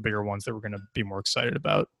like the bigger ones that we're going to be more excited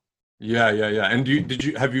about. Yeah. And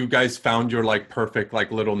have you guys found your like perfect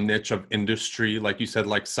like little niche of industry? Like you said,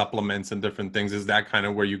 like supplements and different things. Is that kind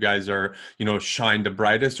of where you guys are, shine the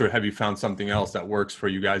brightest, or have you found something else that works for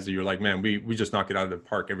you guys that you're like, man, we just knock it out of the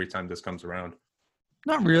park every time this comes around?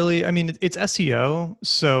 Not really. I mean, it's SEO,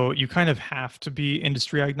 so you kind of have to be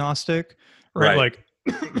industry agnostic, right? Right. Like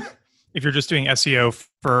if you're just doing SEO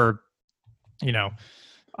for, you know,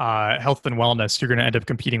 health and wellness, you're going to end up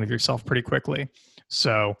competing with yourself pretty quickly.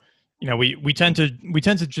 So, we tend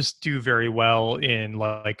to just do very well in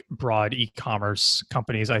like broad e-commerce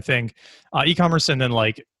companies. I think e-commerce, and then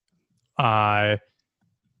like uh,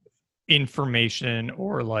 information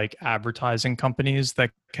or like advertising companies that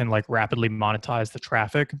can like rapidly monetize the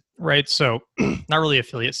traffic, right? So not really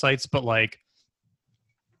affiliate sites, but like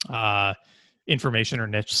information or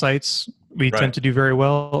niche sites. we tend Right. to do very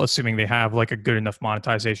well, assuming they have like a good enough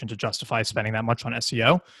monetization to justify spending that much on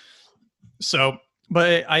SEO. So,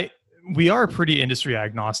 but we are pretty industry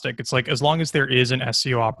agnostic. It's like as long as there is an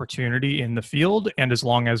SEO opportunity in the field, and as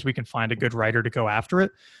long as we can find a good writer to go after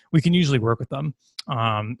it, we can usually work with them.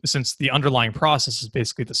 Since the underlying process is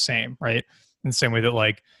basically the same, right? In the same way that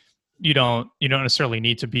like you don't necessarily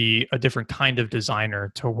need to be a different kind of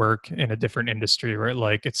designer to work in a different industry, right?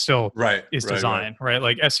 Like it still Right. is Right. Right. design, right?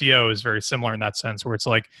 Like SEO is very similar in that sense, where it's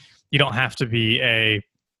like you don't have to be a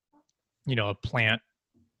plant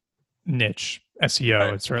niche SEO.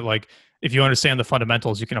 Right. It's sort of like if you understand the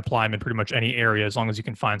fundamentals, you can apply them in pretty much any area as long as you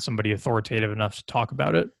can find somebody authoritative enough to talk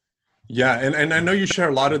about it. Yeah, and I know you share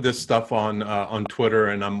a lot of this stuff on Twitter,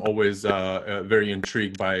 and I'm always very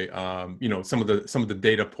intrigued by some of the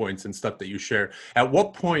data points and stuff that you share. At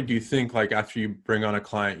what point do you think, like after you bring on a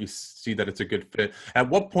client, you see that it's a good fit? At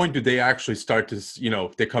what point do they actually start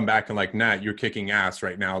to they come back and like, Nat, you're kicking ass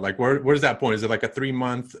right now? Like where's that point? Is it like a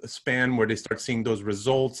 3-month span where they start seeing those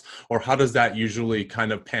results, or how does that usually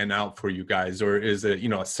kind of pan out for you guys? Or is it a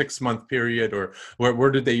 6-month period, or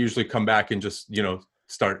where did they usually come back and just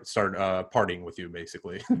start partying with you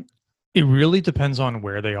basically? It really depends on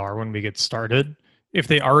where they are when we get started. If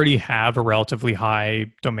they already have a relatively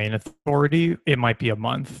high domain authority, it might be a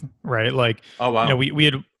month, right? Like, Oh wow.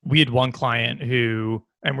 we had one client who,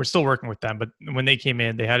 and we're still working with them, but when they came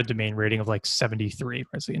in, they had a domain rating of like 73,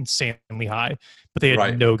 right? So insanely high, but they had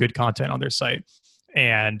Right. no good content on their site.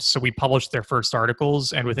 And so we published their first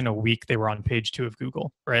articles, and within a week they were on page 2 of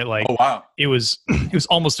Google, right? Like Oh wow. it was it was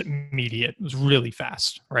almost immediate. It was really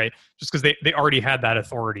fast, right? Just because they already had that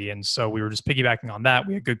authority, and so we were just piggybacking on that.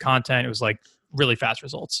 We had good content. It was like really fast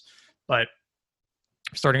results. But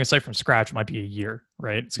starting a site from scratch might be a year,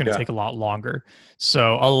 right? It's going to Yeah. take a lot longer.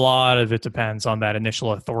 So a lot of it depends on that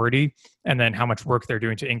initial authority and then how much work they're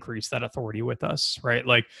doing to increase that authority with us, right?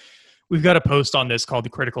 Like we've got a post on this called the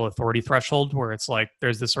critical authority threshold, where it's like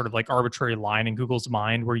there's this sort of like arbitrary line in Google's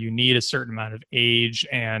mind where you need a certain amount of age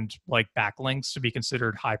and like backlinks to be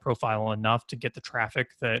considered high profile enough to get the traffic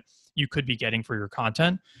that you could be getting for your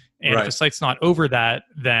content. And if a Right. site's not over that,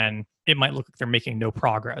 then it might look like they're making no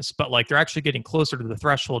progress, but like they're actually getting closer to the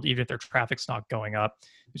threshold, even if their traffic's not going up.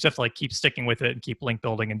 You just have to like keep sticking with it and keep link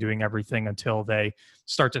building and doing everything until they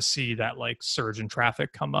start to see that like surge in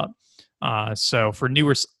traffic come up. So for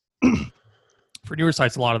newer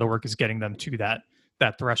sites, a lot of the work is getting them to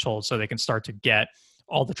that threshold so they can start to get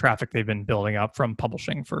all the traffic they've been building up from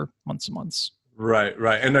publishing for months and months. Right.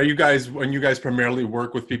 Right. And are you guys, when you guys primarily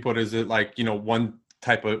work with people, is it like, one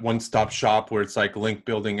type of one-stop shop where it's like link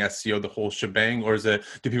building, SEO, the whole shebang? Or do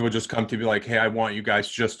people just come to be like, hey, I want you guys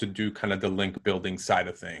just to do kind of the link building side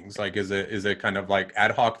of things? Like, is it kind of like ad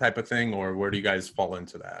hoc type of thing, or where do you guys fall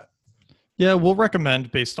into that? Yeah, we'll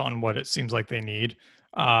recommend based on what it seems like they need.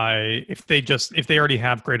 If they already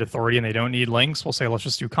have great authority and they don't need links, we'll say let's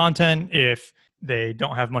just do content. If they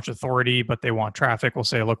don't have much authority but they want traffic, we'll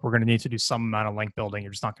say look, we're going to need to do some amount of link building.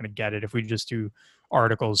 You're just not going to get it if we just do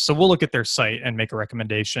articles. So we'll look at their site and make a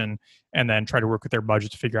recommendation, and then try to work with their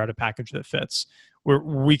budget to figure out a package that fits.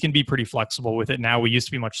 We can be pretty flexible with it now. We used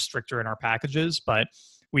to be much stricter in our packages, but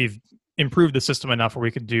we've improved the system enough where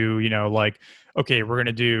we could do like, okay, we're going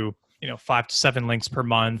to do 5 to 7 links per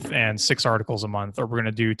month and 6 articles a month, or we're going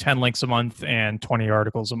to do 10 links a month and 20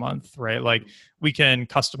 articles a month, right? Like we can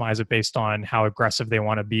customize it based on how aggressive they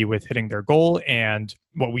want to be with hitting their goal and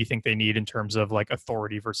what we think they need in terms of like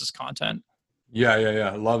authority versus content. Yeah, yeah,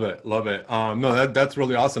 yeah. Love it, love it. No, that's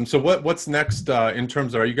really awesome. So what's next in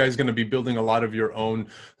terms of, are you guys going to be building a lot of your own,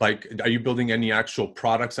 like, are you building any actual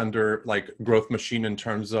products under like Growth Machine in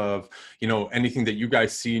terms of, anything that you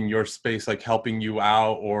guys see in your space, like helping you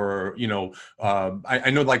out, or, I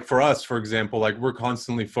know like for us, for example, like we're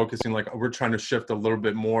constantly focusing, like we're trying to shift a little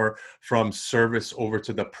bit more from service over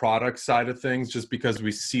to the product side of things, just because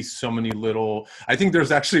we see so many I think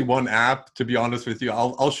there's actually one app, to be honest with you,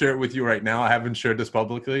 I'll share it with you right now. I haven't shared this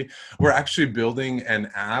publicly. We're actually building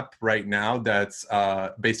an app right now that's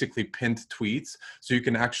basically pinned tweets. So you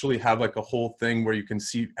can actually have like a whole thing where you can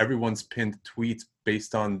see everyone's pinned tweets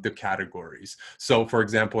based on the categories. So for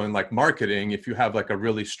example, in like marketing, if you have like a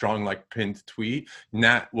really strong like pinned tweet,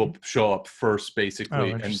 Nat will show up first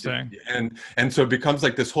basically. Oh, interesting. And so it becomes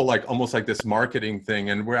like this whole like almost like this marketing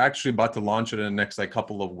thing. And we're actually about to launch it in the next like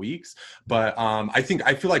couple of weeks. But I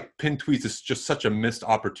feel like pinned tweets is just such a missed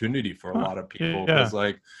opportunity for a lot of people, because Yeah.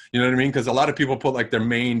 like, you know what I mean? Because a lot of people put like their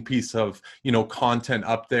main piece of, content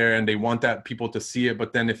up there and they want that people to see it.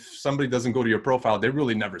 But then if somebody doesn't go to your profile, they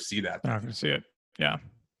really never see that. I can see it. Yeah.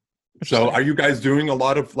 So Interesting. are you guys doing a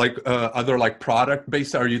lot of like other like product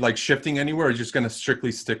based? Are you like shifting anywhere, or are you just going to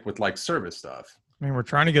strictly stick with like service stuff? I mean, we're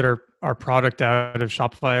trying to get our product out if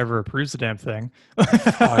Shopify ever approves the damn thing.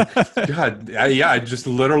 Fuck, God, yeah. I just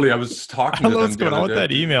literally, I was just I talking don't to know them what's the going other on with day,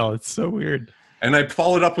 that email. It's so weird. and I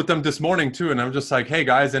followed up with them this morning too. And I'm just like, hey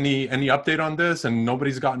guys, any update on this? And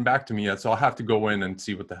nobody's gotten back to me yet, so I'll have to go in and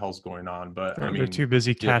see what the hell's going on. But I They're mean, too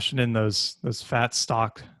busy yeah. cashing in those fat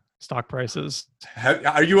stock prices.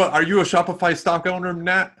 Are you a Shopify stock owner,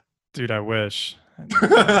 Nat? Dude, I wish. I'm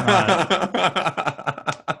not.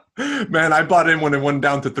 Man, I bought in when it went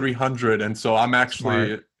down to 300, and so I'm Smart.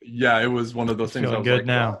 actually, yeah, it was one of You're those things. I feeling was good like,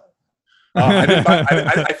 now. I didn't buy.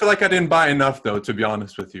 Yeah. I feel like I didn't buy enough though, to be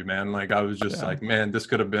honest with you, man. Like I was just like, man, this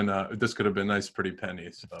could have been nice, pretty penny.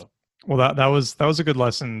 So Well, that was a good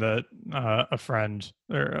lesson that a friend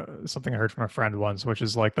or something I heard from a friend once, which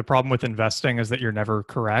is like the problem with investing is that you're never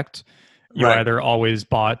correct. You right, either always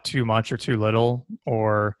bought too much or too little,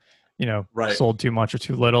 or right. sold too much or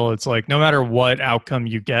too little. It's like no matter what outcome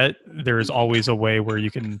you get, there is always a way where you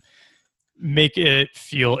can make it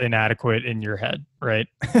feel inadequate in your head, right?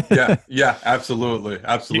 Yeah, yeah, absolutely, you,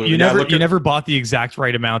 absolutely. you Yeah, never look you at. never bought the exact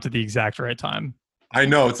right amount at the exact right time. I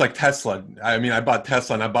know it's like Tesla. I mean, I bought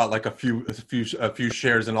Tesla and I bought like a few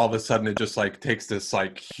shares, and all of a sudden it just like takes this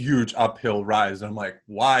like huge uphill rise. And I'm like,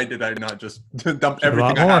 why did I not just dump Should have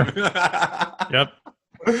everything bought I more. have? Yep.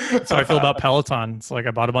 That's how I feel about Peloton. It's like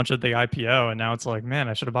I bought a bunch at the IPO, and now it's like, man,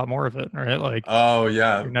 I should have bought more of it. Right? Like Oh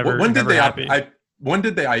yeah. you're When did never they happy. It when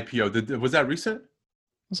did they IPO? Was that recent?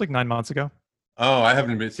 was like 9 months ago. Oh, I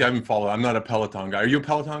haven't been. See, I haven't followed. I'm not a Peloton guy. Are you a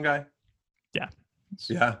Peloton guy? Yeah.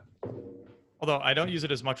 Yeah. Although I don't use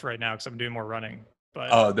it as much right now because I'm doing more running, but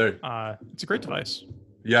Oh, there. it's a great device.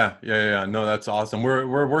 Yeah. No, that's awesome.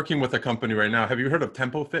 We're working with a company right now. Have you heard of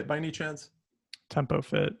Tempo Fit by any chance? Tempo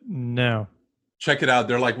Fit, no. Check it out.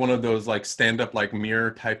 They're like one of those like stand-up like mirror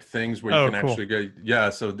type things where you Oh, can cool. actually get, yeah,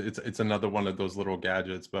 so it's another one of those little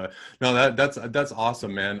gadgets. But no, that's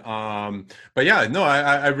awesome, man. But yeah, no,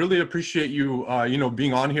 I really appreciate you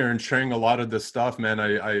being on here and sharing a lot of this stuff, man.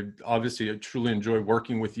 I obviously truly enjoy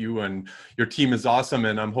working with you, and your team is awesome,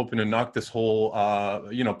 and I'm hoping to knock this whole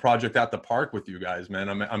project out the park with you guys, man.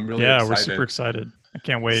 I'm really Yeah, we're super excited. excited. I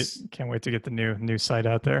can't wait. Can't wait to get the new site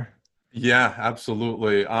out there. Yeah,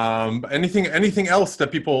 absolutely. Anything else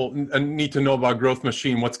that people need to know about Growth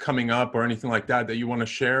Machine? What's coming up, or anything like that you want to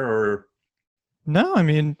share? Or No, I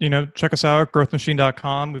mean, check us out,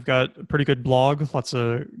 growthmachine.com. We've got a pretty good blog, lots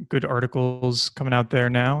of good articles coming out there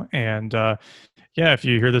now. And yeah, if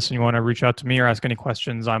you hear this and you want to reach out to me or ask any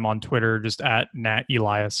questions, I'm on Twitter just at Nat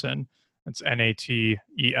Eliason. It's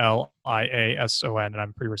NATELIASON, and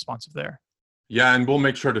I'm pretty responsive there. yeah, and we'll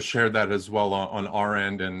make sure to share that as well on our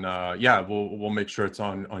end, and yeah, we'll make sure it's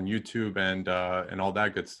on YouTube and all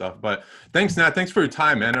that good stuff. But thanks, Nat. Thanks for your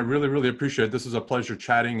time, man. I really appreciate it. This was a pleasure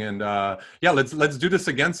chatting, and yeah, let's do this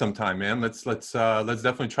again sometime, man. Let's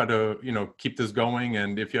definitely try to keep this going.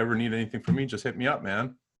 And if you ever need anything from me, just hit me up,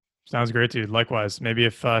 man. Sounds great, dude. Likewise. Maybe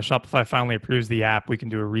if Shopify finally approves the app, we can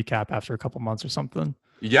do a recap after a couple months or something.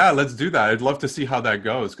 Yeah, let's do that. I'd love to see how that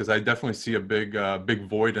goes, because I definitely see a big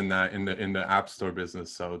void in that in the App Store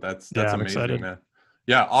business. So that's Yeah, I'm amazing, excited. man.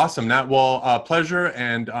 Yeah, awesome, Nat. Well, pleasure,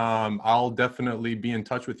 and I'll definitely be in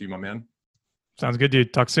touch with you, my man. Sounds good,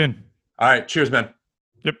 dude. Talk soon. All right, cheers, man.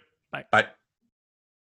 Yep. Bye. Bye.